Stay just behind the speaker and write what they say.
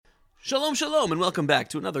Shalom, shalom, and welcome back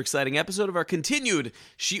to another exciting episode of our continued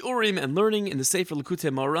Shiurim and learning in the Sefer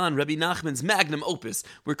Likutei Moharan, Rabbi Nachman's magnum opus.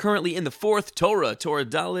 We're currently in the fourth Torah, Torah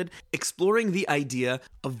Daled, exploring the idea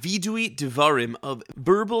of vidui devarim, of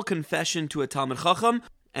verbal confession to a Talmid Chacham,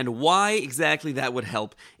 and why exactly that would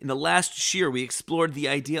help. In the last shir, we explored the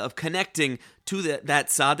idea of connecting to that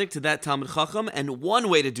tzaddik, to that Talmid Chacham, and one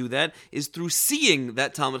way to do that is through seeing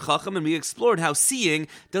that Talmid Chacham, and we explored how seeing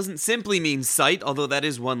doesn't simply mean sight, although that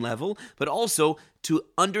is one level, but also to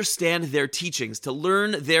understand their teachings, to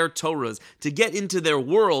learn their Torahs, to get into their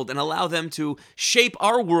world and allow them to shape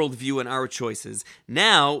our worldview and our choices.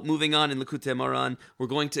 Now, moving on in Likutei Moharan, we're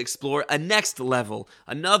going to explore a next level,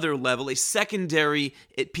 another level, a secondary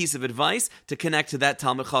piece of advice to connect to that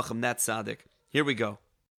Talmid Chacham, that tzaddik. Here we go.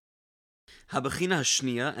 Habachina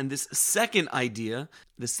Hashniya, and this second idea,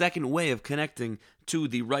 the second way of connecting to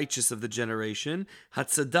the righteous of the generation,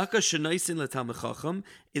 Hatzedakah Shenaisin LeTalmid Chacham,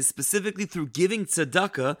 is specifically through giving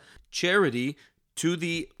tzedakah, charity, to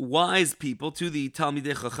the wise people, to the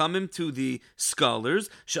Talmidei Chachamim, to the scholars.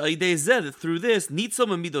 She'aydei zeh, through this, Nitzal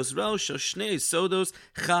Mamidos Rao Shoshnei Sodos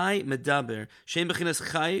Chai Medaber Shem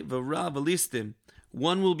Bechinas Chai V'Ra V'Listim.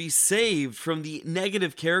 One will be saved from the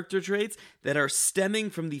negative character traits that are stemming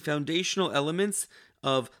from the foundational elements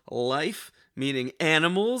of life, meaning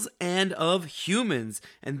animals, and of humans.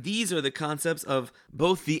 And these are the concepts of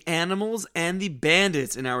both the animals and the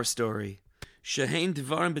bandits in our story. Shehein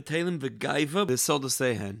Devarim B'Telim V'Gaiva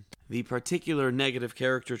B'Sodosehen. The particular negative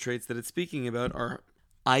character traits that it's speaking about are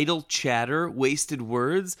idle chatter, wasted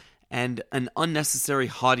words, and an unnecessary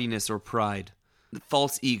haughtiness or pride.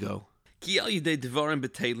 False ego. Through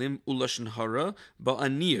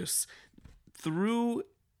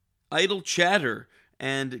idle chatter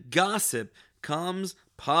and gossip comes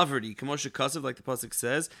poverty. Kamosha Kasav, like the pasuk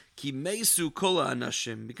says, Ki mesu kol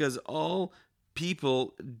anashim, because all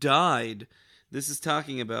people died. This is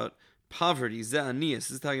talking about poverty. Ze'anias.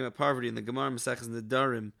 This is talking about poverty in the Gemara Maseches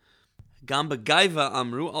Nedarim. Gamba Gaiva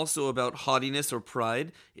Amru, also about haughtiness or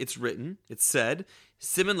pride. It's written, it's said,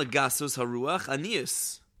 Simen legasos haruach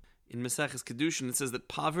anius. In Maseches Kedushin, it says that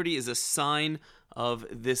poverty is a sign of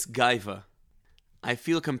this gaiva. I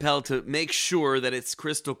feel compelled to make sure that it's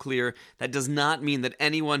crystal clear. That does not mean that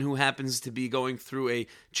anyone who happens to be going through a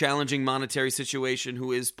challenging monetary situation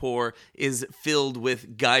who is poor is filled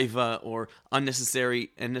with gaiva or unnecessary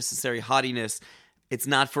haughtiness. It's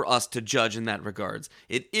not for us to judge in that regards.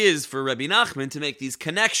 It is for Rabbi Nachman to make these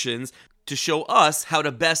connections to show us how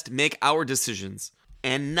to best make our decisions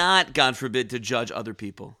and not, God forbid, to judge other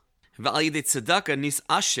people. That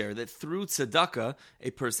through tzedakah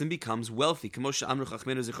a person becomes wealthy.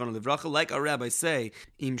 Like our rabbis say,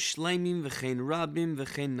 Im shleimim v'chein rabim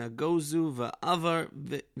v'chein nagozu v'avar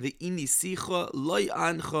v'ini sicha loy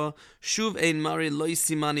ancha shuv ein mari loy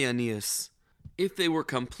simani anias. If they were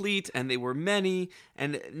complete and they were many,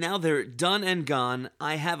 and now they're done and gone,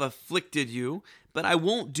 I have afflicted you, but I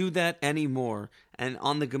won't do that anymore. And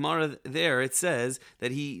on the Gemara there, it says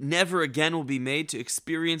that he never again will be made to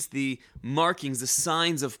experience the markings, the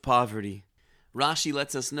signs of poverty. Rashi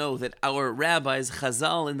lets us know that our rabbis,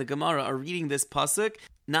 Chazal in the Gemara, are reading this pasuk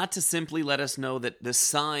not to simply let us know that the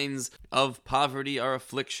signs of poverty are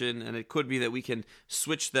affliction, and it could be that we can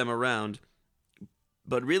switch them around,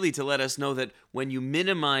 but really to let us know that when you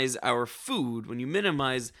minimize our food, when you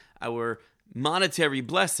minimize our monetary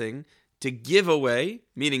blessing, to give away,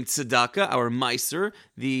 meaning tzedakah, our meiser,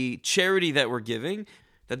 the charity that we're giving,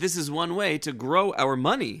 that this is one way to grow our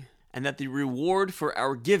money, and that the reward for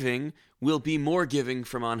our giving will be more giving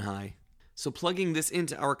from on high. So plugging this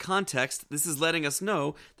into our context, this is letting us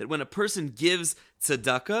know that when a person gives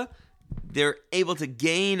tzedakah, they're able to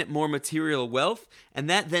gain more material wealth, and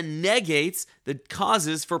that then negates the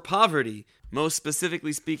causes for poverty. Most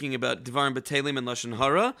specifically speaking about Devarim B'Telim and Lashon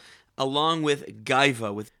Hara, along with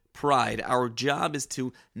Gaiva, with pride. Our job is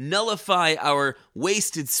to nullify our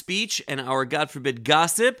wasted speech and our, God forbid,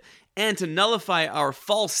 gossip, and to nullify our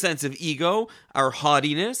false sense of ego, our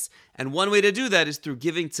haughtiness. And one way to do that is through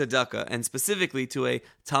giving tzedakah, and specifically to a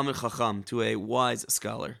Talmid Chacham, to a wise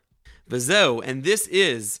scholar. V'zeu, and this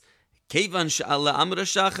is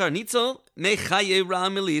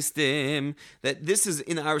that this is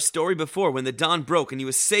in our story before, when the dawn broke and he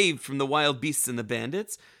was saved from the wild beasts and the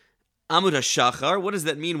bandits. Amud HaShachar, what does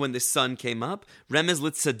that mean when the sun came up? Remez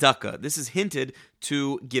Tzedakah. This is hinted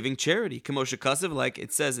to giving charity. Kamosha Kasav, like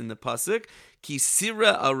it says in the pasuk, Ki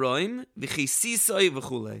sira aroim v'chisisoi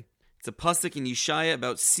v'chulei. It's a pasuk in Yeshaya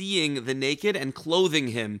about seeing the naked and clothing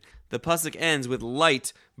him. The pasuk ends with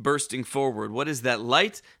light bursting forward. What is that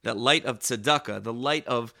light? That light of tzedakah, the light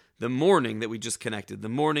of the morning that we just connected. The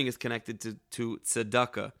morning is connected to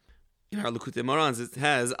tzedakah. In our Likutei Moharan, it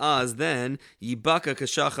has Az then Yibaka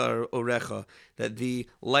Kashachar Orecha, that the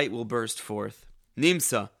light will burst forth.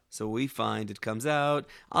 Nimsa. So we find it comes out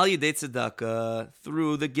Al Yedei Tzedakah,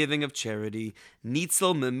 through the giving of charity.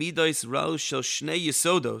 Nitzel Memidos Ra'u Shel Shnei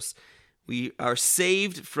Yesodos. We are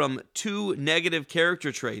saved from two negative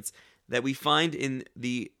character traits that we find in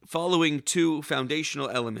the following two foundational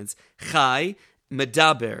elements. Chai,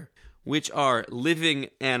 Medaber, which are living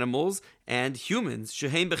animals and humans.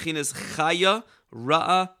 Shehem Bechinas Chaya,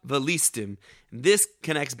 Ra'a, Valistim. This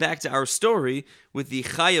connects back to our story with the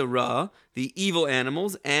Chaya Ra, the evil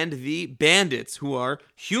animals, and the bandits, who are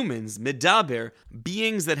humans, Medaber,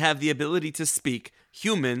 beings that have the ability to speak.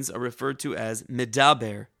 Humans are referred to as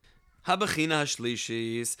Medaber. Habachina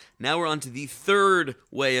Hashlishis. Now we're on to the third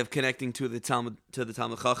way of connecting to the Talmud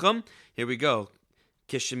Chacham. Here we go.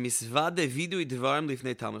 That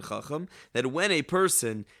when a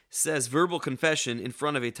person says verbal confession in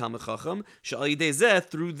front of a Talmud Chacham, through this,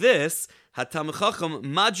 through this, the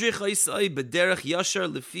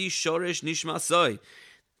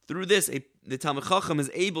Talmud Chacham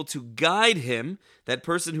is able to guide him, that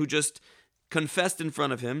person who just confessed in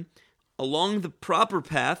front of him, along the proper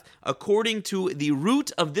path according to the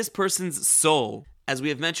root of this person's soul. As we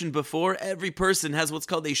have mentioned before, every person has what's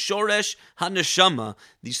called a shoresh haneshama,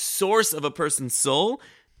 the source of a person's soul,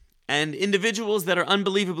 and individuals that are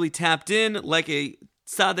unbelievably tapped in, like a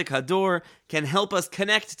tzaddik hador, can help us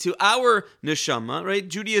connect to our neshama, right?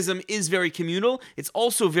 Judaism is very communal, it's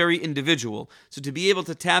also very individual. So to be able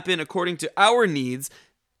to tap in according to our needs,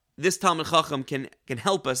 this Talmud Chacham can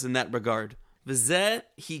help us in that regard. And this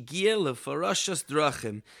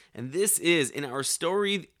is in our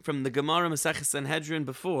story from the Gemara Masechus Sanhedrin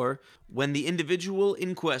before, when the individual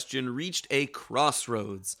in question reached a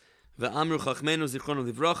crossroads. As our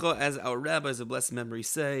rabbis of blessed memory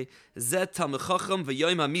say, this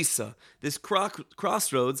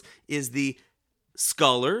crossroads is the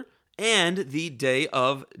scholar and the day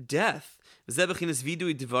of death. This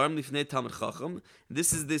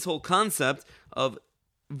is this whole concept of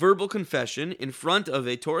verbal confession in front of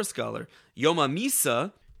a Torah scholar. Yom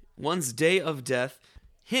HaMisa, one's day of death,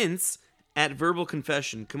 hints at verbal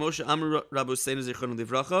confession.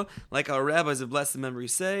 Like our rabbis of blessed memory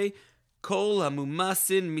say, Kol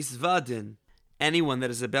hamumasin misvadin. Anyone that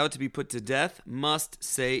is about to be put to death must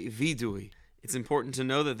say vidui. It's important to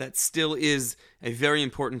know that still is a very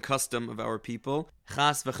important custom of our people.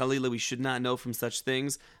 Chas v'chalila, we should not know from such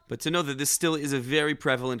things, but to know that this still is a very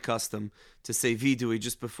prevalent custom to say vidui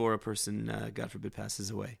just before a person, God forbid,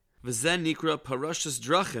 passes away. V'zen nikra parashas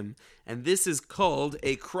drachim, and this is called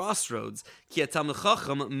a crossroads. Ki haTalmid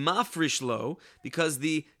Chacham mafrish lo, because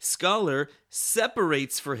the scholar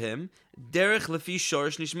separates for him derech lefi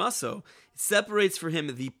shorish nishmaso. It separates for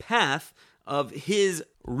him the path of his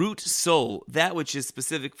root soul, that which is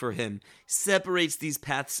specific for him, separates these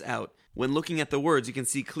paths out. When looking at the words, you can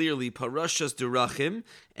see clearly parashas derachim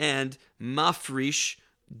and mafrish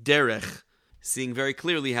derech, seeing very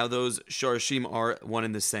clearly how those shorashim are one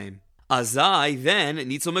and the same. Azai, then,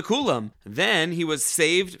 nitzel mekulam. Then he was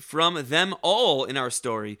saved from them all in our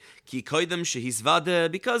story. Ki koidem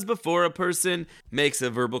shehisvade, because before a person makes a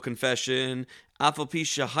verbal confession, afal pi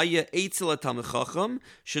shahaya eitzel haTalmid Chacham,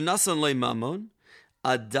 shenasan le mamon,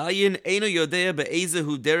 adayin eino yodea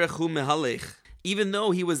be'ezehu derechu mehalech. Even though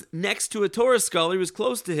he was next to a Torah scholar, he was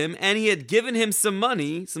close to him, and he had given him some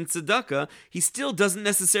money, some tzedakah, he still doesn't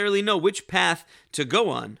necessarily know which path to go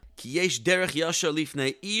on. Ki yesh derech yashar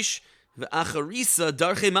lifnei ish, ve'acharisa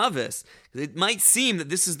darchei maves. It might seem that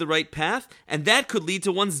this is the right path, and that could lead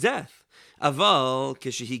to one's death. Aval,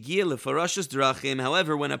 keshehigia lefarashas drachim.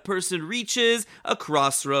 However, when a person reaches a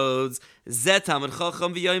crossroads, zet Talmid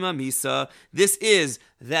Chacham v'yom HaMisa, this is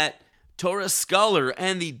that Torah scholar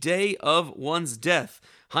and the day of one's death.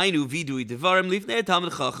 Hainu vidui devarim lifnei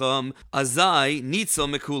Talmid Chacham, azai nitzel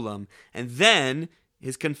mekulam. And then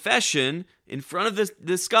his confession in front of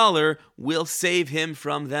the scholar will save him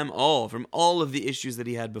from them all, from all of the issues that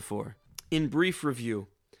he had before. In brief review,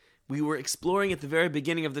 we were exploring at the very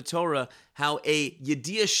beginning of the Torah how a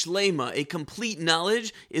yediah shlema, a complete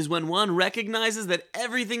knowledge, is when one recognizes that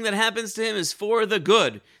everything that happens to him is for the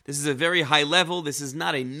good. This is a very high level. This is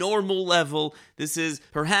not a normal level. This is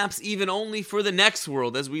perhaps even only for the next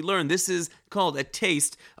world. As we learn, this is called a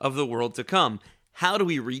taste of the world to come. How do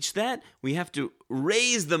we reach that? We have to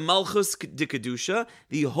raise the Malchus de Kedusha,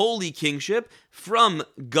 the holy kingship, from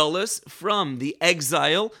Gullus, from the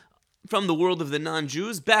exile, from the world of the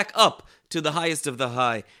non-Jews, back up to the highest of the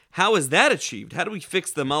high. How is that achieved? How do we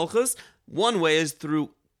fix the Malchus? One way is through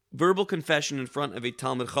verbal confession in front of a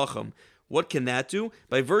Talmid Chacham. What can that do?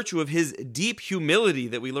 By virtue of his deep humility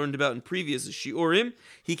that we learned about in previous shiurim,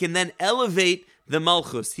 he can then elevate the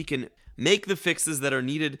malchus. He can make the fixes that are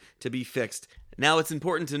needed to be fixed. Now it's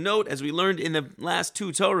important to note, as we learned in the last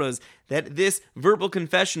two Torahs, that this verbal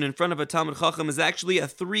confession in front of a Talmid Chacham is actually a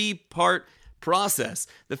 3-part process.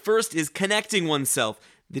 The first is connecting oneself.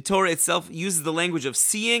 The Torah itself uses the language of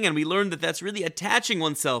seeing, and we learned that that's really attaching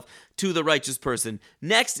oneself to the righteous person.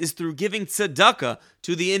 Next is through giving tzedakah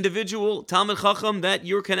to the individual Talmid Chacham that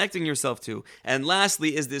you're connecting yourself to. And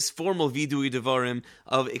lastly is this formal vidui devarim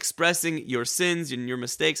of expressing your sins and your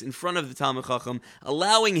mistakes in front of the Talmid Chacham,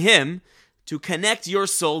 allowing him to connect your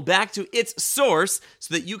soul back to its source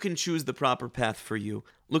so that you can choose the proper path for you.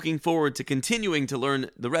 Looking forward to continuing to learn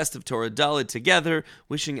the rest of Torah Dalet together.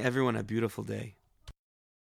 Wishing everyone a beautiful day.